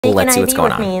Let's see what's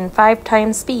going on. With me in 5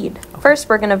 times speed. First,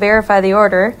 we're going to verify the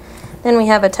order. Then we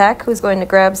have a tech who's going to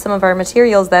grab some of our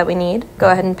materials that we need. Go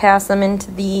ahead and pass them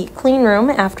into the clean room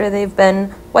after they've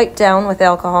been wiped down with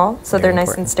alcohol, so they're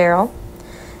nice and sterile.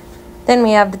 Then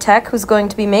we have the tech who's going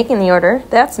to be making the order.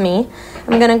 That's me.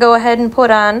 I'm going to go ahead and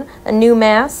put on a new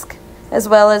mask as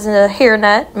well as a hair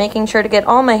net, making sure to get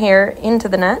all my hair into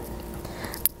the net.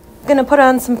 I'm going to put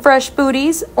on some fresh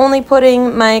booties, only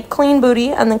putting my clean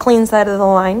booty on the clean side of the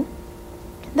line.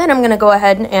 Then I'm going to go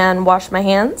ahead and wash my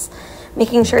hands,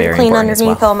 making sure to clean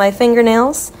underneath all my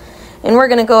fingernails. And we're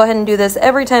going to go ahead and do this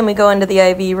every time we go into the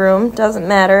IV room. Doesn't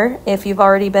matter if you've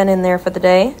already been in there for the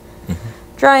day.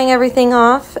 Drying everything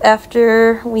off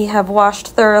after we have washed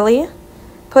thoroughly.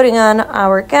 Putting on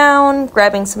our gown,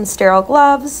 grabbing some sterile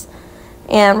gloves,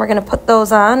 and we're going to put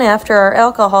those on after our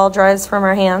alcohol dries from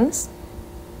our hands.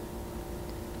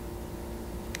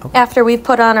 After we've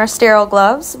put on our sterile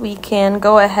gloves, we can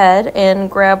go ahead and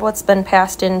grab what's been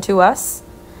passed in to us.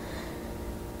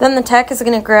 Then the tech is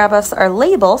going to grab us our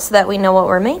label so that we know what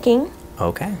we're making.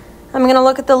 Okay. I'm going to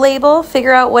look at the label,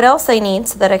 figure out what else I need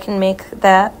so that I can make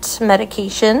that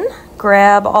medication,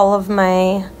 grab all of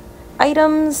my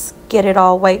items, get it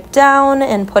all wiped down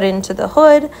and put into the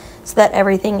hood so that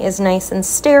everything is nice and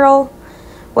sterile.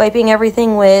 Wiping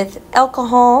everything with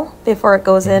alcohol before it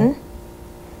goes in.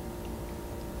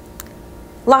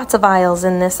 Lots of vials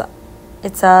in this.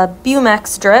 It's a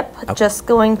Bumex drip, just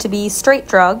going to be straight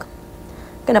drug.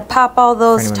 Going to pop all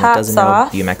those tops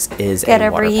off. Bumex is get a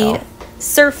water every pill.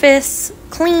 Surface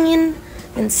clean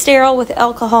and sterile with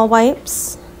alcohol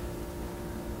wipes.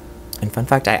 And fun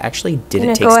fact, I actually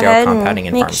didn't take sterile compounding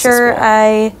in pharmacy school. Make sure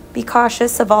I be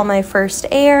cautious of all my first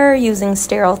air using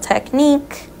sterile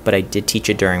technique. But I did teach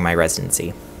it during my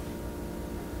residency.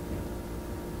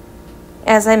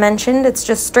 As I mentioned, it's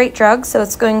just straight drugs, so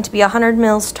it's going to be 100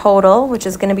 mils total, which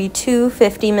is going to be 2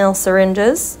 50 mil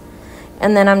syringes.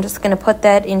 And then I'm just going to put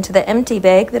that into the empty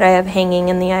bag that I have hanging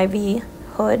in the IV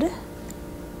hood.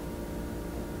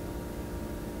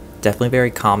 Definitely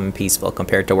very calm and peaceful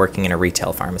compared to working in a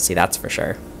retail pharmacy, that's for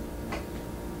sure.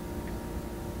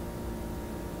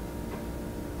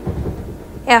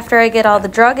 After I get all the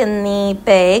drug in the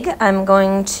bag, I'm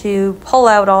going to pull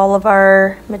out all of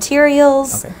our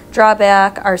materials, draw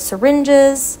back our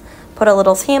syringes, put a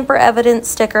little tamper evidence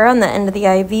sticker on the end of the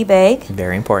IV bag.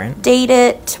 Very important. Date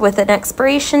it with an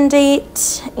expiration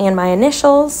date and my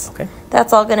initials. Okay.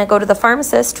 That's all going to go to the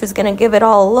pharmacist, who's going to give it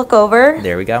all a look over.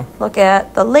 There we go. Look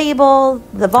at the label,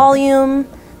 the volume,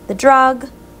 the drug.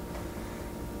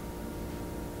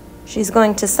 She's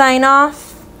going to sign off.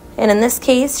 And in this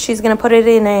case, she's going to put it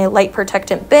in a light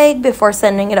protectant bag before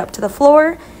sending it up to the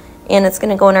floor. And it's going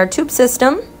to go in our tube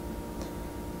system.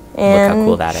 And look how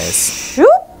cool that is. Shoop!